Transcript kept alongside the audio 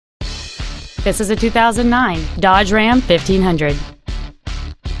This is a 2009 Dodge Ram 1500.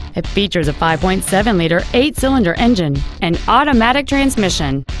 It features a 5.7-liter 8-cylinder engine, an automatic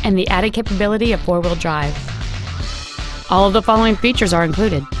transmission, and the added capability of 4-wheel drive. All of the following features are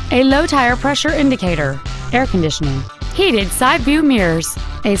included: a low tire pressure indicator, air conditioning, heated side view mirrors,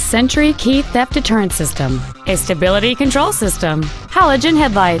 a Sentry key theft deterrent system, a stability control system, halogen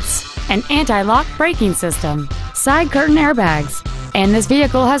headlights, an anti-lock braking system, side curtain airbags, and this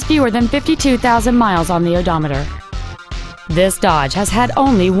vehicle has fewer than 52,000 miles on the odometer. This Dodge has had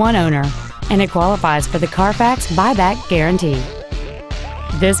only one owner, and it qualifies for the Carfax buyback guarantee.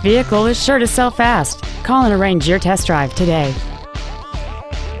 This vehicle is sure to sell fast. Call and arrange your test drive today.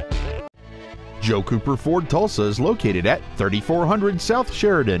 Joe Cooper Ford Tulsa is located at 3400 South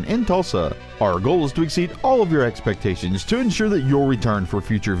Sheridan in Tulsa. Our goal is to exceed all of your expectations to ensure that you'll return for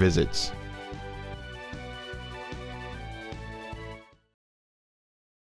future visits.